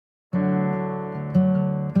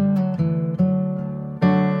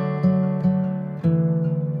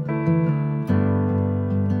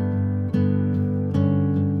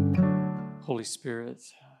Holy Spirit,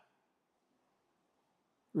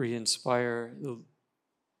 re-inspire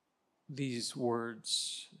these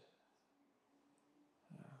words.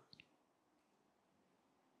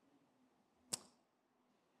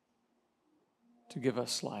 To give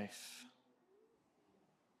us life.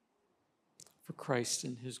 For Christ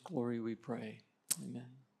and his glory we pray. Amen.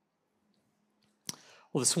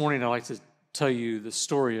 Well, this morning I'd like to tell you the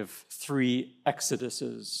story of 3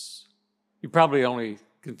 exoduses. You probably only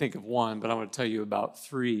can think of one, but I'm going to tell you about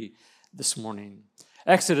 3 this morning.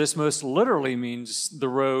 Exodus most literally means the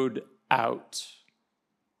road out.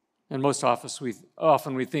 And most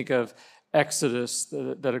often we think of exodus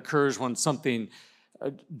that occurs when something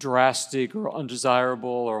drastic or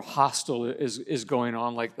undesirable or hostile is going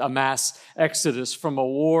on, like a mass exodus from a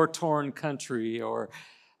war-torn country or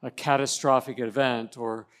a catastrophic event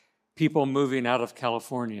or people moving out of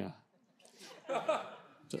California.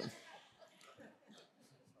 So,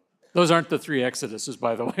 those aren't the 3 exoduses,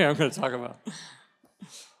 by the way, I'm going to talk about.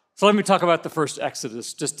 So let me talk about the first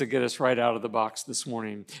exodus, just to get us right out of the box this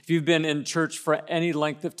morning. If you've been in church for any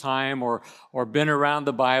length of time or been around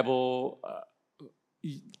the Bible,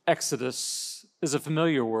 Exodus is a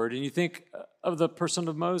familiar word, and you think of the person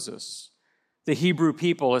of Moses, the Hebrew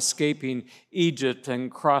people escaping Egypt and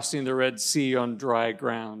crossing the Red Sea on dry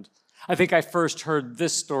ground. I think I first heard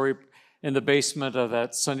this story in the basement of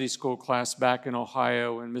that Sunday school class back in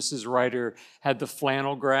Ohio when Mrs. Ryder had the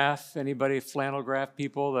flannel graph. Anybody flannel graph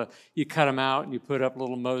people? You cut them out and you put up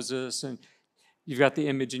little Moses, and you've got the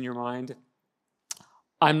image in your mind.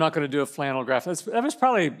 I'm not going to do a flannel graph. That was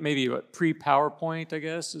probably maybe pre-PowerPoint, I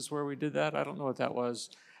guess, is where we did that. I don't know what that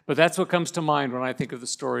was. But that's what comes to mind when I think of the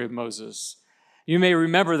story of Moses. You may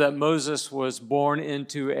remember that Moses was born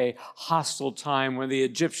into a hostile time when the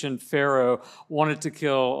Egyptian Pharaoh wanted to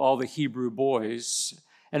kill all the Hebrew boys.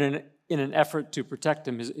 And in an effort to protect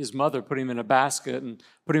him, his mother put him in a basket and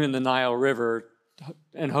put him in the Nile River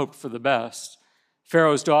and hoped for the best.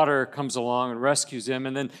 Pharaoh's daughter comes along and rescues him,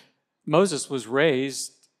 and then Moses was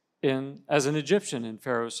raised as an Egyptian in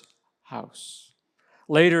Pharaoh's house.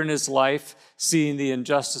 Later in his life, seeing the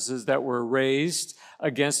injustices that were raised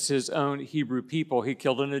against his own Hebrew people, he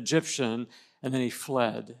killed an Egyptian and then he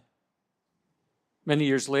fled. Many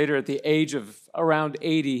years later, at the age of around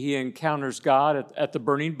 80, he encounters God at the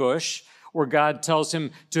burning bush, where God tells him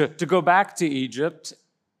to go back to Egypt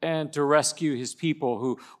and to rescue his people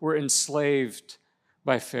who were enslaved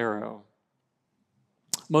by Pharaoh.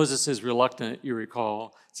 Moses is reluctant, you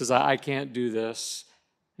recall. Says, I can't do this.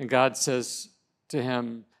 And God says to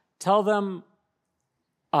him, tell them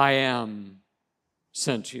I am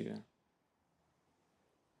sent you.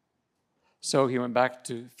 So he went back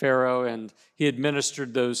to Pharaoh and he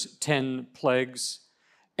administered those 10 plagues,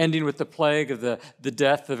 ending with the plague of the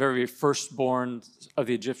death of every firstborn of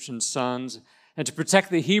the Egyptian sons. And to protect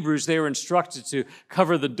the Hebrews, they were instructed to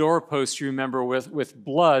cover the doorposts, you remember, with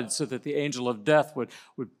blood so that the angel of death would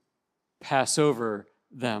pass over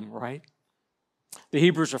them, right? The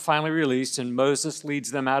Hebrews are finally released, and Moses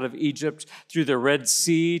leads them out of Egypt through the Red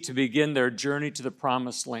Sea to begin their journey to the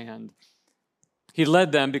Promised Land. He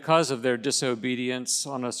led them, because of their disobedience,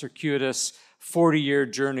 on a circuitous 40-year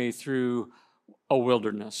journey through a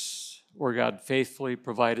wilderness where God faithfully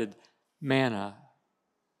provided manna.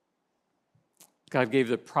 God gave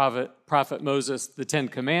the prophet Moses the 10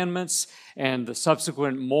 Commandments and the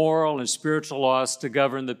subsequent moral and spiritual laws to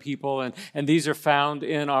govern the people. And these are found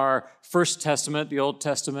in our First Testament, the Old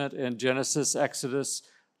Testament, in Genesis, Exodus,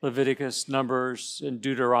 Leviticus, Numbers, and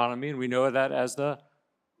Deuteronomy. And we know that as the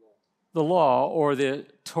law, or the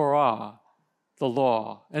Torah, the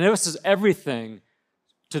law. And this is everything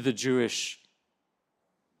to the Jewish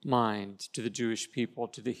mind, to the Jewish people,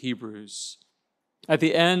 to the Hebrews. At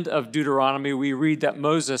the end of Deuteronomy, we read that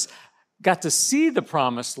Moses got to see the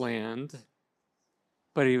Promised Land,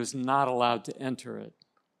 but he was not allowed to enter it.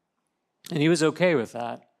 And he was okay with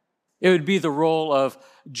that. It would be the role of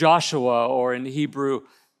Joshua, or in Hebrew,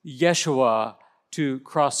 Yeshua, to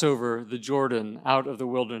cross over the Jordan out of the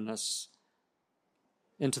wilderness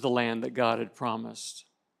into the land that God had promised.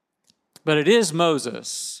 But it is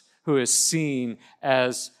Moses who is seen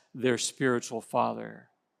as their spiritual father,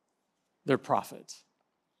 their prophet.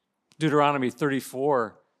 Deuteronomy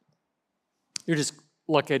 34. You're just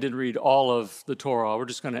lucky I didn't read all of the Torah. We're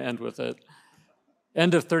just going to end with it.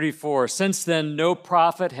 End of 34. Since then, no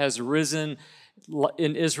prophet has risen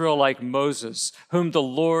in Israel like Moses, whom the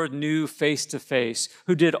Lord knew face to face,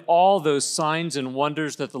 who did all those signs and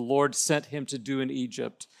wonders that the Lord sent him to do in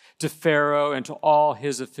Egypt, to Pharaoh and to all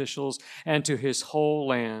his officials and to his whole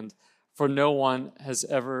land. for no one has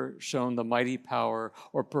ever shown the mighty power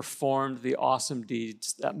or performed the awesome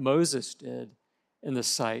deeds that Moses did in the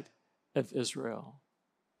sight of Israel.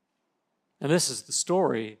 And this is the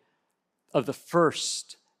story of the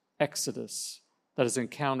first Exodus that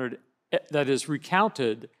is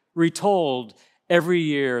recounted, retold every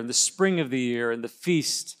year in the spring of the year in the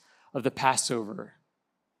feast of the Passover.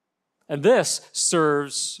 And this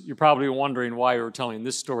serves, you're probably wondering why we're telling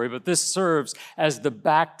this story, but this serves as the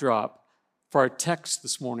backdrop for our text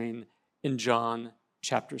this morning in John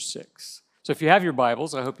chapter 6. So if you have your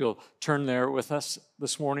Bibles, I hope you'll turn there with us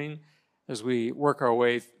this morning as we work our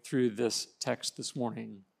way through this text this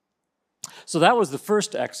morning. So that was the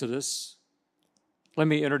first Exodus. Let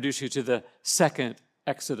me introduce you to the second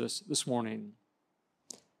Exodus this morning.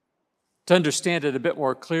 To understand it a bit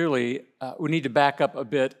more clearly, we need to back up a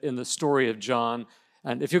bit in the story of John.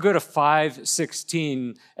 And if you go to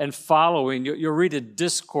 5:16 and following, you'll read a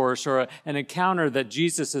discourse or an encounter that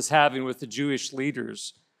Jesus is having with the Jewish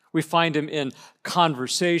leaders. We find him in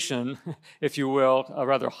conversation, if you will, a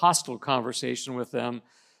rather hostile conversation with them,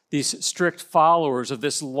 these strict followers of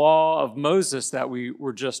this law of Moses that we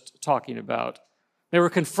were just talking about. They were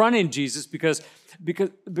confronting Jesus because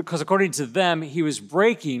according to them, he was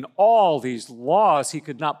breaking all these laws. He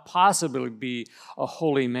could not possibly be a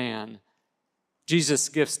holy man. Jesus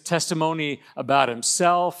gives testimony about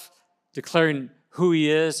himself, declaring who he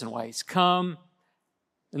is and why he's come.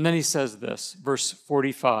 And then he says this, verse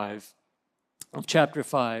 45 of chapter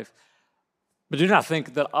 5, "But do not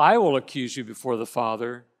think that I will accuse you before the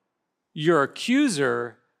Father. Your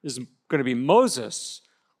accuser is going to be Moses,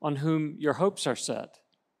 on whom your hopes are set.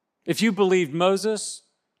 If you believed Moses,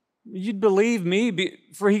 you'd believe me,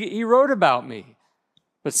 for he wrote about me.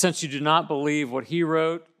 But since you do not believe what he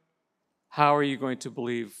wrote, how are you going to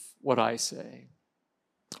believe what I say?"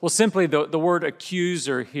 Well, simply the word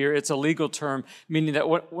accuser here, it's a legal term, meaning that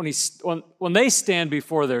when they stand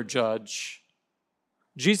before their judge,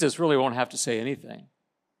 Jesus really won't have to say anything,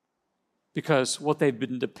 because what they've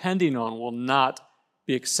been depending on will not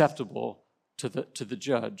be acceptable to the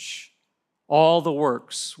judge. All the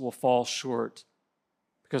works will fall short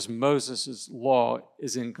because Moses' law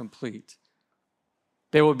is incomplete.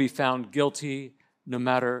 They will be found guilty no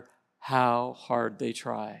matter how hard they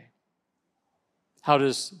try. How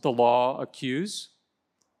does the law accuse?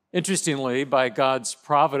 Interestingly, by God's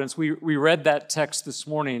providence, we read that text this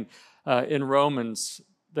morning in Romans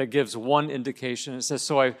that gives one indication. It says,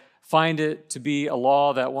 "So I find it to be a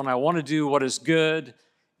law that when I want to do what is good,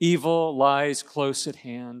 evil lies close at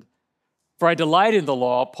hand. For I delight in the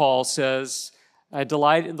law," Paul says, "I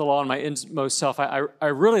delight in the law in my inmost self. I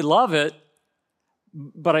really love it,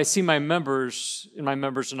 but I see my members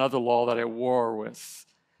another law that I war with,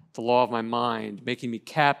 the law of my mind, making me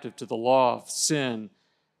captive to the law of sin,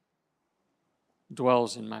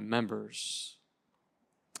 dwells in my members.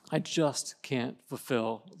 I just can't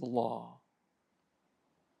fulfill the law."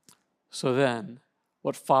 So then,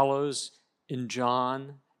 what follows in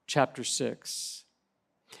John chapter 6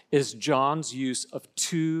 is John's use of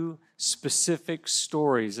two specific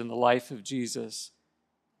stories in the life of Jesus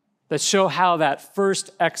that show how that first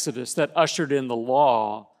Exodus that ushered in the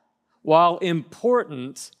law, while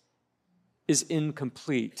important, is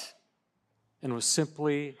incomplete and was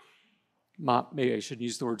simply, maybe I shouldn't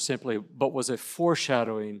use the word simply, but was a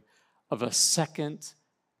foreshadowing of a second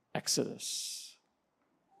Exodus.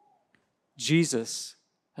 Jesus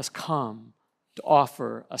has come to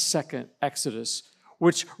offer a second Exodus,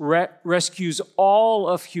 which rescues all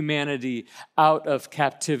of humanity out of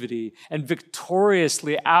captivity and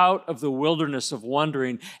victoriously out of the wilderness of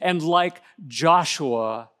wandering. And like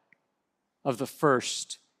Joshua of the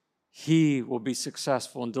first, he will be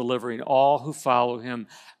successful in delivering all who follow him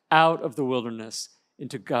out of the wilderness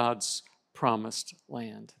into God's promised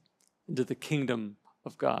land, into the kingdom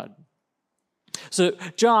of God. So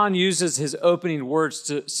John uses his opening words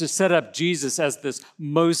to set up Jesus as this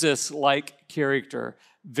Moses-like character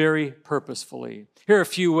very purposefully. Here are a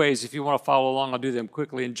few ways. If you want to follow along, I'll do them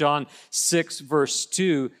quickly. In John 6, verse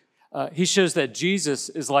 2, he shows that Jesus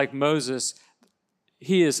is like Moses.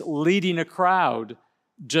 He is leading a crowd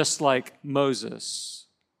just like Moses.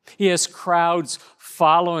 He has crowds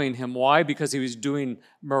following him. Why? Because he was doing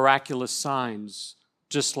miraculous signs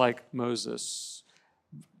just like Moses.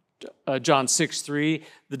 John 6:3,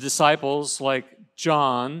 the disciples, like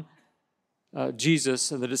John,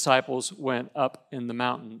 Jesus and the disciples went up to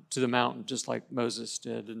the mountain, just like Moses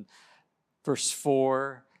did. And verse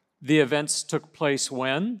 4, the events took place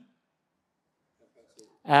when?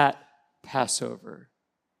 At Passover.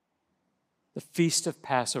 The feast of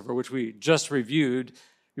Passover, which we just reviewed.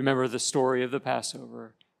 Remember the story of the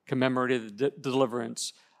Passover. commemorated the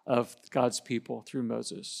deliverance of God's people through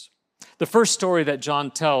Moses. The first story that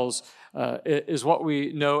John tells is what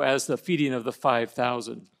we know as the feeding of the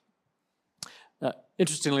 5,000.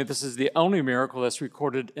 Interestingly, this is the only miracle that's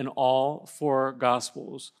recorded in all four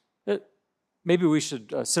Gospels. Maybe we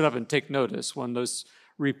should sit up and take notice when those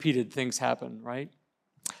repeated things happen, right?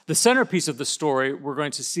 The centerpiece of the story we're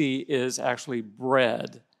going to see is actually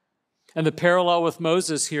bread. And the parallel with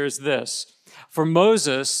Moses here is this. For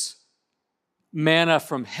Moses, manna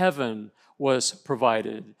from heaven was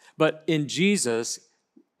provided. But in Jesus,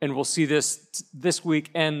 and we'll see this week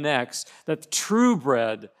and next, that the true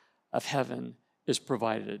bread of heaven is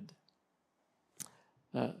provided.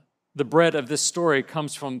 The bread of this story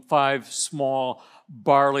comes from 5 small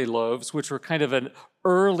barley loaves, which were kind of an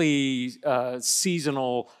early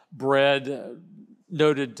seasonal bread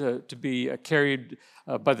noted to be carried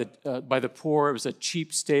by the poor. It was a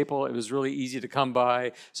cheap staple. It was really easy to come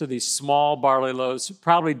by. So these small barley loaves,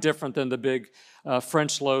 probably different than the big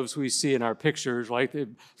French loaves we see in our pictures, like the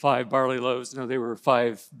 5 barley loaves. No, they were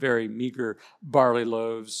 5 very meager barley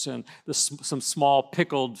loaves, and some small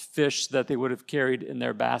pickled fish that they would have carried in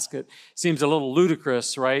their basket. Seems a little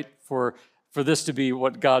ludicrous, right, for this to be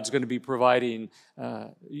what God's going to be providing,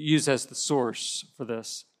 used as the source for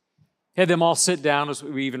this. Had them all sit down, as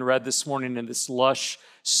we even read this morning, in this lush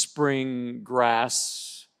spring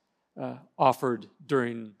grass offered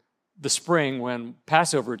during the spring when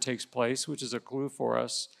Passover takes place, which is a clue for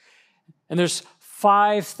us. And there's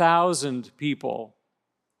 5,000 people.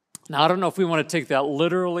 Now, I don't know if we want to take that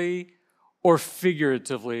literally or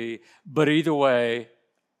figuratively, but either way,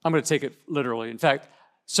 I'm going to take it literally. In fact,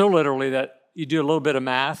 so literally that you do a little bit of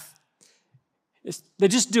math. They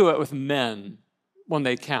just do it with men when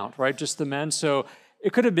they count, right? Just the men. So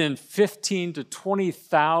it could have been 15 to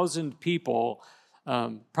 20,000 people,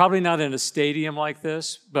 probably not in a stadium like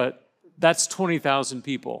this, but that's 20,000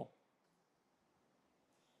 people.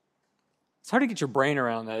 It's hard to get your brain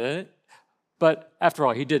around that, isn't it? But after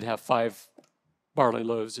all, he did have 5 barley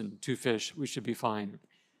loaves and 2 fish. We should be fine.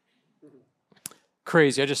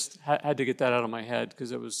 Crazy. I just had to get that out of my head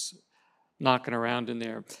because it was knocking around in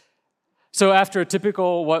there. So after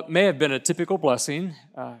what may have been a typical blessing,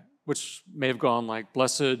 which may have gone like,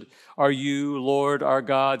 "Blessed are you, Lord our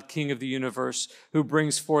God, King of the universe, who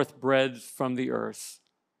brings forth bread from the earth."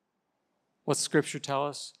 What's Scripture tell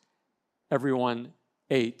us? Everyone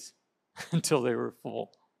ate until they were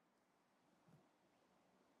full.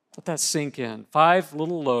 Let that sink in. 5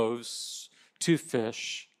 little loaves, 2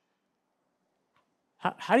 fish.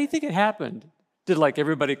 How do you think it happened? Did like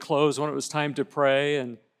everybody close when it was time to pray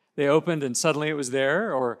and they opened and suddenly it was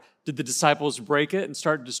there? Or did the disciples break it and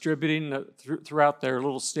start distributing throughout their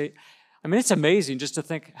little state? I mean, it's amazing just to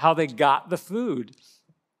think how they got the food.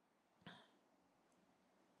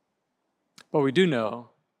 But we do know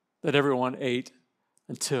that everyone ate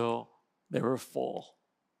until they were full.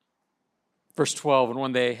 Verse 12, and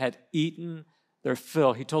when they had eaten their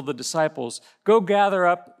fill, he told the disciples, "Go gather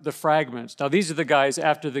up the fragments." Now, these are the guys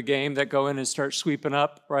after the game that go in and start sweeping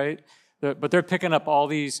up, right? But they're picking up all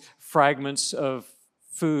these fragments of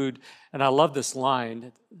food. And I love this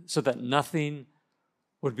line, so that nothing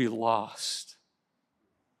would be lost.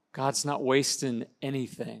 God's not wasting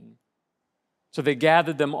anything. So they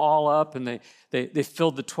gathered them all up, and they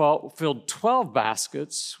filled 12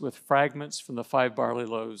 baskets with fragments from the 5 barley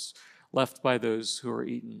loaves left by those who were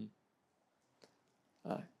eaten.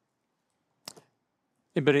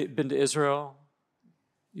 Anybody been to Israel?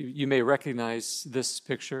 You may recognize this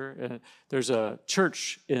picture. There's a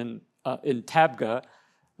church in Tabgha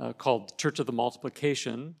called Church of the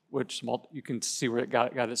Multiplication, which you can see where it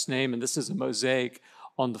got its name. And this is a mosaic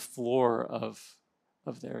on the floor of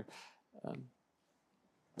there.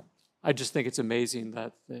 I just think it's amazing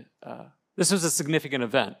that this was a significant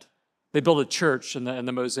event. They built a church in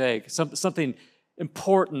the mosaic. Something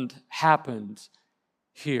important happened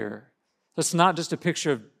here. It's not just a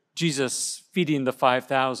picture of Jesus feeding the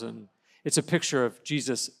 5,000. It's a picture of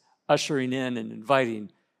Jesus ushering in and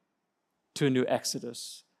inviting to a new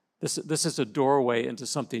exodus. This is a doorway into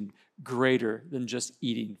something greater than just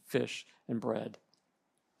eating fish and bread.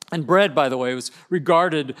 And bread, by the way, was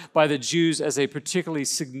regarded by the Jews as a particularly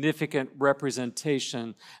significant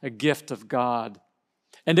representation, a gift of God.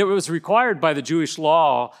 And it was required by the Jewish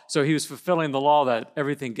law, so he was fulfilling the law that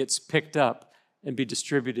everything gets picked up and be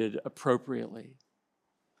distributed appropriately.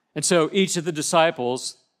 And so each of the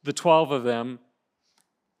disciples, the 12 of them,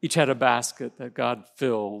 each had a basket that God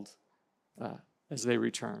filled as they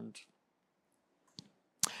returned.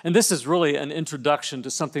 And this is really an introduction to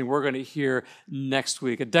something we're going to hear next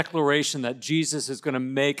week, a declaration that Jesus is going to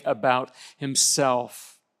make about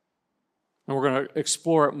himself. And we're going to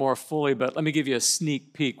explore it more fully, but let me give you a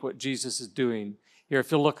sneak peek what Jesus is doing here.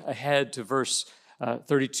 If you look ahead to verse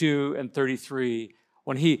 32 and 33,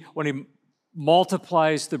 when he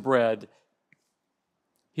multiplies the bread,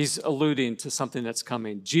 he's alluding to something that's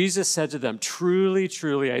coming. Jesus said to them, "Truly,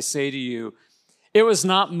 truly, I say to you, it was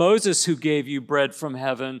not Moses who gave you bread from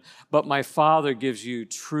heaven, but my Father gives you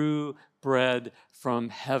true bread from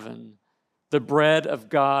heaven. The bread of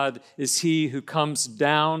God is he who comes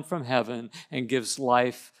down from heaven and gives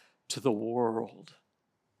life to the world."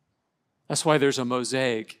 That's why there's a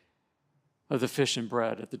mosaic of the fish and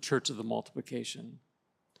bread at the Church of the Multiplication.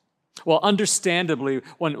 Well, understandably,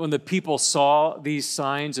 when the people saw these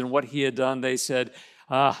signs and what he had done, they said,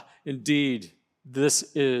 indeed,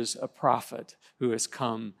 this is a prophet who has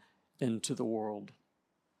come into the world.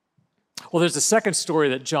 Well, there's a second story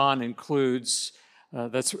that John includes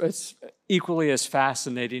that's equally as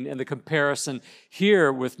fascinating. And the comparison here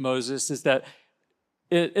with Moses is that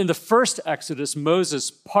in the first Exodus, Moses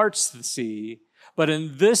parts the sea, but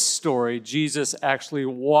in this story, Jesus actually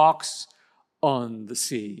walks on the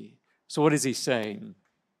sea. So what is he saying?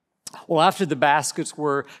 Well, after the baskets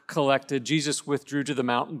were collected, Jesus withdrew to the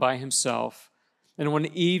mountain by himself. And when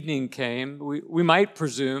evening came, we might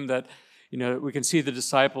presume that, we can see the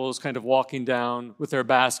disciples kind of walking down with their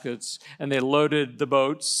baskets, and they loaded the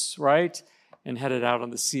boats, right, and headed out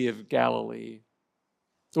on the Sea of Galilee.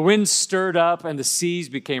 The wind stirred up and the seas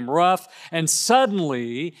became rough, and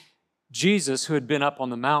suddenly Jesus, who had been up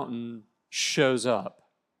on the mountain, shows up,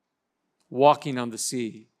 walking on the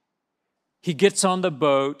sea. He gets on the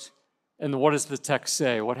boat, and what does the text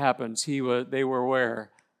say? What happens? They were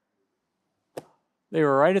where? They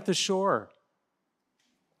were right at the shore.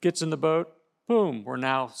 Gets in the boat, boom, we're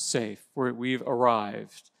now safe. We've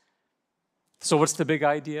arrived. So what's the big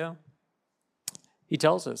idea? He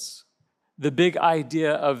tells us. The big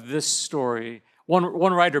idea of this story, one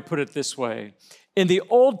writer put it this way: in the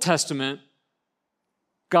Old Testament,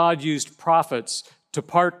 God used prophets to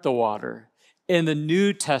part the water. In the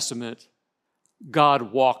New Testament,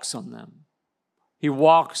 God walks on them. He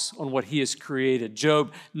walks on what he has created.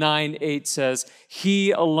 Job 9:8 says,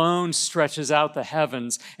 "He alone stretches out the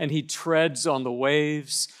heavens, and he treads on the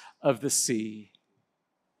waves of the sea."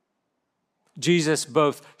 Jesus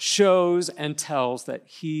both shows and tells that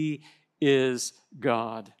he is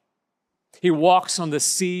God. He walks on the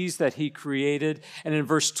seas that he created. And in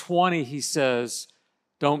verse 20, he says,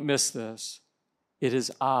 don't miss this, "It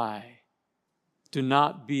is I. Do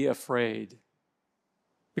not be afraid."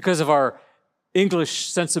 Because of our English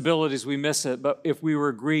sensibilities, we miss it. But if we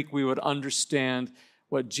were Greek, we would understand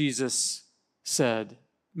what Jesus said,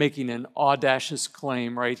 making an audacious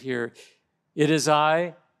claim right here. "It is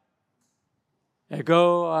I,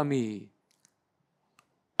 ego eimi.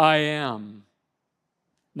 I am."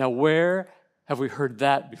 Now, where have we heard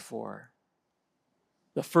that before?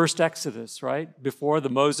 The first Exodus, right? Before the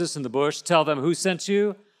Moses in the bush, tell them, "Who sent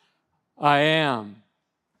you?" I am.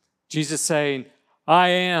 Jesus saying, "I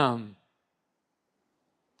am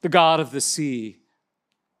the God of the sea."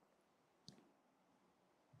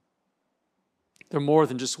 They're more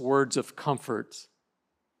than just words of comfort.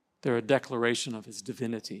 They're a declaration of his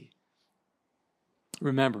divinity.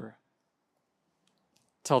 Remember,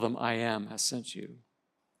 tell them, "I am has sent you."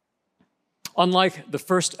 Unlike the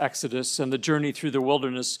first Exodus and the journey through the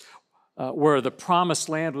wilderness, where the promised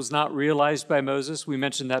land was not realized by Moses, we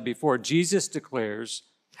mentioned that before, Jesus declares,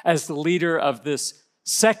 as the leader of this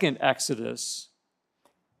second Exodus,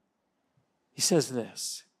 he says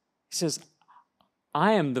this. He says,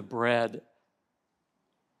 I am the bread.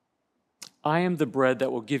 I am the bread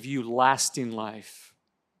that will give you lasting life,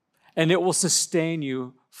 and it will sustain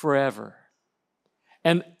you forever.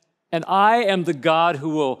 And I am the God who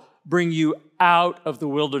will bring you out of the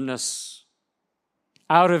wilderness,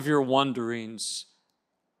 out of your wanderings,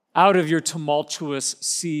 out of your tumultuous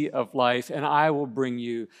sea of life, and I will bring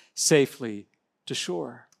you safely to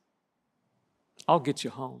shore. I'll get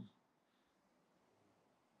you home.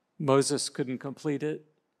 Moses couldn't complete it,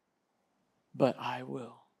 but I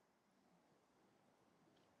will.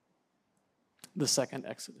 The second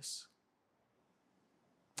Exodus.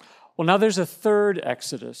 Well, now there's a third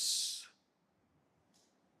Exodus,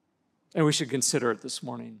 and we should consider it this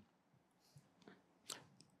morning.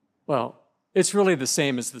 Well, it's really the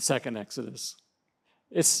same as the second Exodus.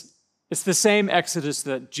 It's the same Exodus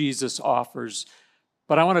that Jesus offers,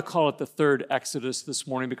 but I want to call it the third Exodus this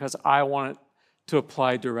morning because I want it to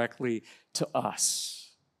apply directly to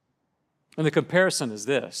us. And the comparison is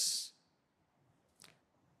this.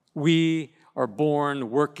 We are born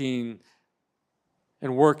working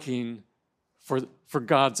for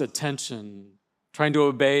God's attention, trying to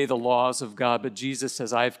obey the laws of God. But Jesus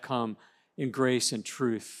says, I've come in grace and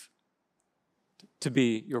truth to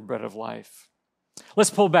be your bread of life. Let's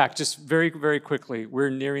pull back just very, very quickly. We're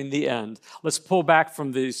nearing the end. Let's pull back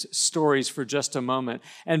from these stories for just a moment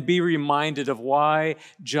and be reminded of why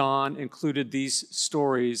John included these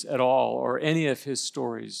stories at all, or any of his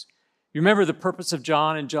stories. You remember the purpose of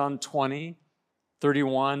John in John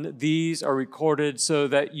 20:31? These are recorded so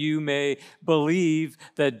that you may believe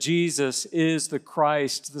that Jesus is the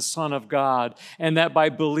Christ, the Son of God, and that by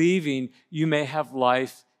believing you may have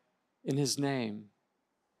life in his name.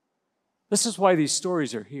 This is why these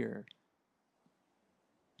stories are here.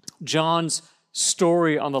 John's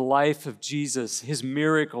story on the life of Jesus, his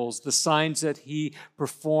miracles, the signs that he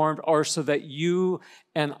performed, are so that you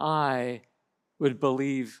and I would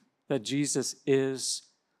believe that Jesus is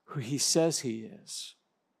who he says he is.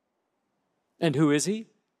 And who is he?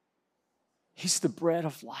 He's the bread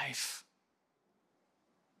of life.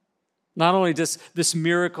 Not only does this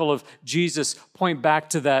miracle of Jesus point back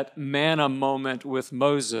to that manna moment with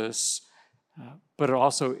Moses, but it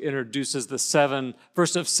also introduces the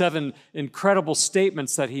first of seven incredible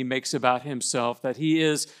statements that he makes about himself, that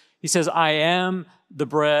he says, I am the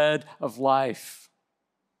bread of life.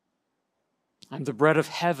 I'm the bread of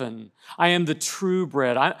heaven. I am the true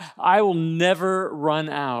bread. I will never run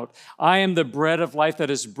out. I am the bread of life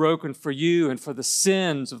that is broken for you and for the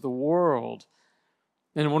sins of the world.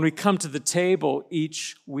 And when we come to the table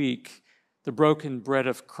each week, the broken bread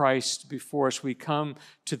of Christ before us, we come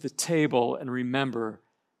to the table and remember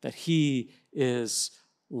that he is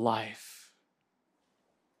life.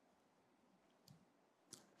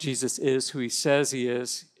 Jesus is who he says he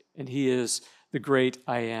is, and he is the great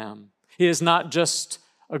I am. He is not just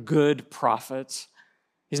a good prophet.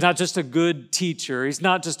 He's not just a good teacher. He's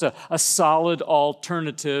not just a solid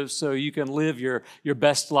alternative so you can live your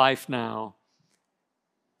best life now.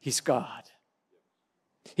 He's God.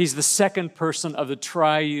 He's the second person of the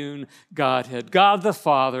triune Godhead. God the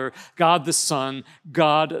Father, God the Son,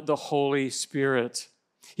 God the Holy Spirit.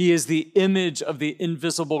 He is the image of the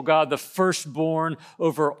invisible God, the firstborn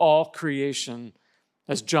over all creation.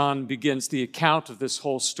 As John begins the account of this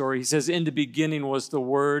whole story, he says, in the beginning was the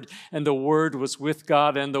Word, and the Word was with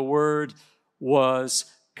God, and the Word was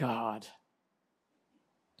God.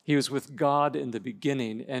 He was with God in the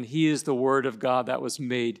beginning, and he is the Word of God that was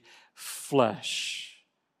made flesh.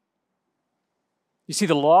 You see,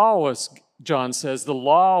 John says, the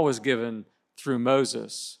law was given through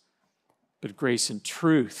Moses, but grace and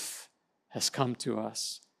truth has come to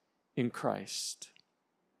us in Christ.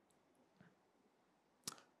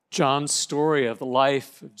 John's story of the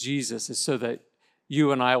life of Jesus is so that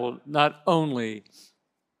you and I will not only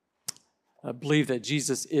believe that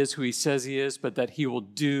Jesus is who he says he is, but that he will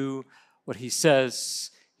do what he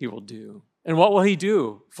says he will do. And what will he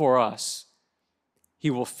do for us? He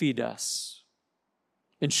will feed us.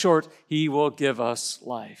 In short, he will give us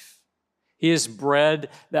life. He is bread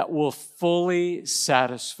that will fully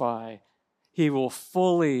satisfy. He will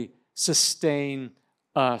fully sustain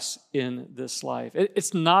us in this life.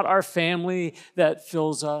 It's not our family that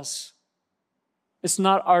fills us. It's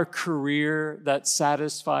not our career that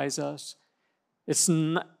satisfies us. It's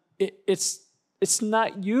not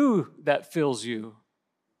you that fills you.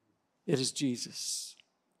 It is Jesus.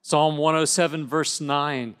 Psalm 107, verse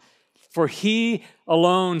 9. For he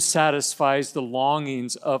alone satisfies the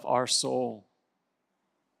longings of our soul.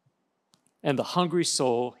 And the hungry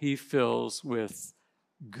soul he fills with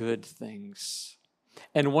good things.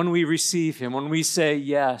 And when we receive him, when we say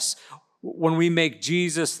yes, when we make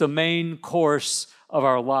Jesus the main course of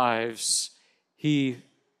our lives, he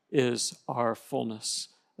is our fullness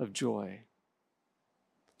of joy.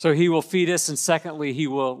 So he will feed us, and secondly, he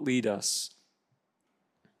will lead us.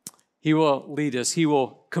 He will lead us. He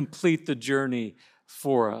will complete the journey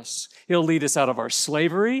for us. He'll lead us out of our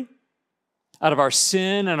slavery, out of our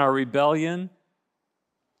sin and our rebellion.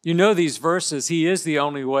 You know these verses. He is the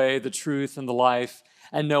only way, the truth, and the life,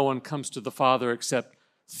 and no one comes to the Father except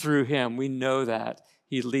through him. We know that.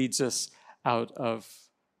 He leads us out of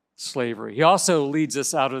slavery. He also leads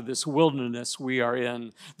us out of this wilderness we are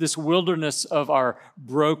in, this wilderness of our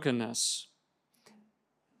brokenness.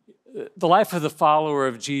 The life of the follower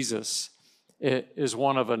of Jesus is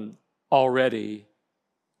one of an already,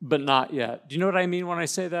 but not yet. Do you know what I mean when I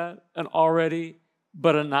say that? An already,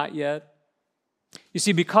 but a not yet. You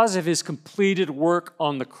see, because of his completed work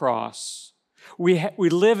on the cross, we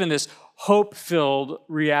live in this hope-filled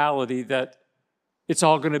reality that it's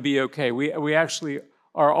all going to be okay. We actually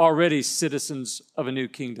are already citizens of a new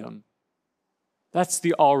kingdom. That's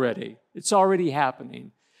the already. It's already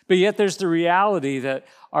happening. But yet there's the reality that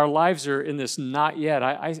our lives are in this not yet.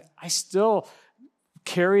 I still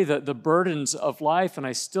carry the burdens of life, and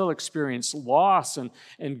I still experience loss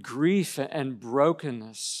and grief and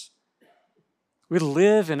brokenness. We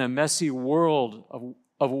live in a messy world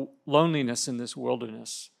of loneliness in this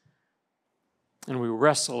wilderness, and we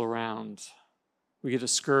wrestle around. We get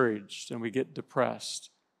discouraged and we get depressed.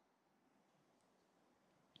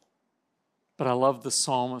 But I love the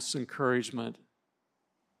psalmist's encouragement.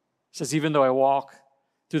 It says, even though I walk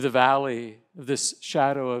through the valley of this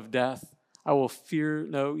shadow of death, I will fear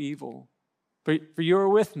no evil, for you are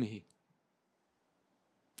with me.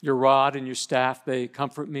 Your rod and your staff, they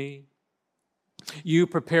comfort me. You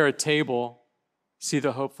prepare a table. See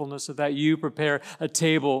the hopefulness of that? You prepare a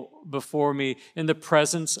table before me in the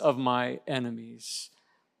presence of my enemies.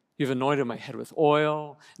 You've anointed my head with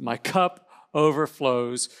oil, and my cup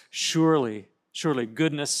overflows. Surely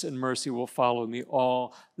goodness and mercy will follow me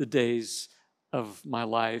all the days of my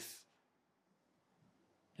life,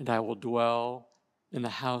 and I will dwell in the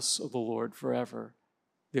house of the Lord forever,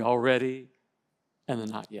 the already and the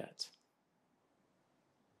not yet.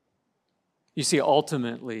 You see,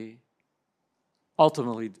 ultimately,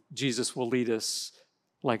 Jesus will lead us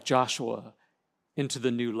like Joshua into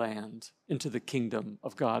the new land, into the kingdom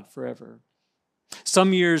of God forever.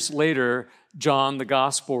 Some years later, John, the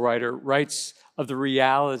gospel writer, writes of the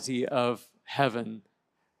reality of heaven.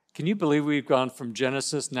 Can you believe we've gone from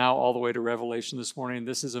Genesis now all the way to Revelation this morning?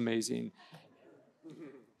 This is amazing.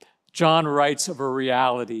 John writes of a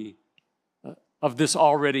reality of this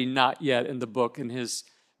already not yet in the book, in his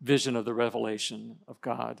vision of the revelation of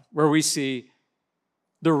God, where we see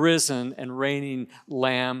the risen and reigning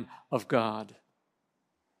Lamb of God.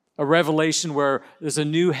 A revelation where there's a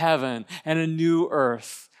new heaven and a new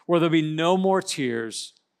earth, where there'll be no more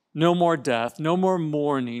tears, no more death, no more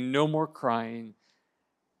mourning, no more crying.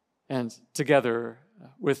 And together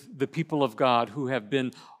with the people of God who have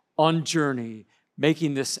been on journey,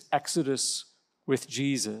 making this exodus with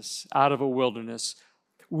Jesus out of a wilderness,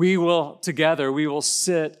 we will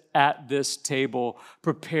sit at this table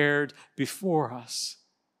prepared before us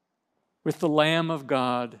with the Lamb of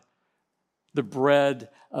God, the bread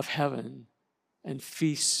of heaven, and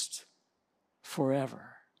feast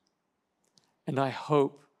forever. And I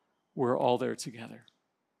hope we're all there together.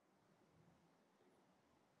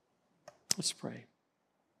 Let's pray.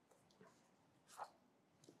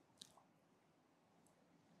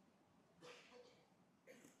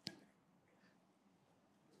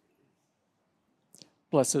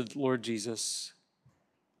 Blessed Lord Jesus,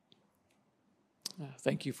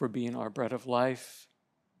 thank you for being our bread of life.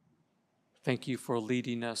 Thank you for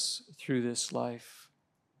leading us through this life.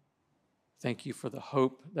 Thank you for the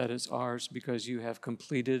hope that is ours because you have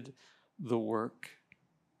completed the work.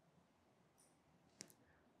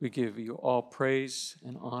 We give you all praise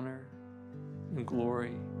and honor and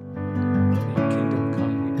glory in your kingdom.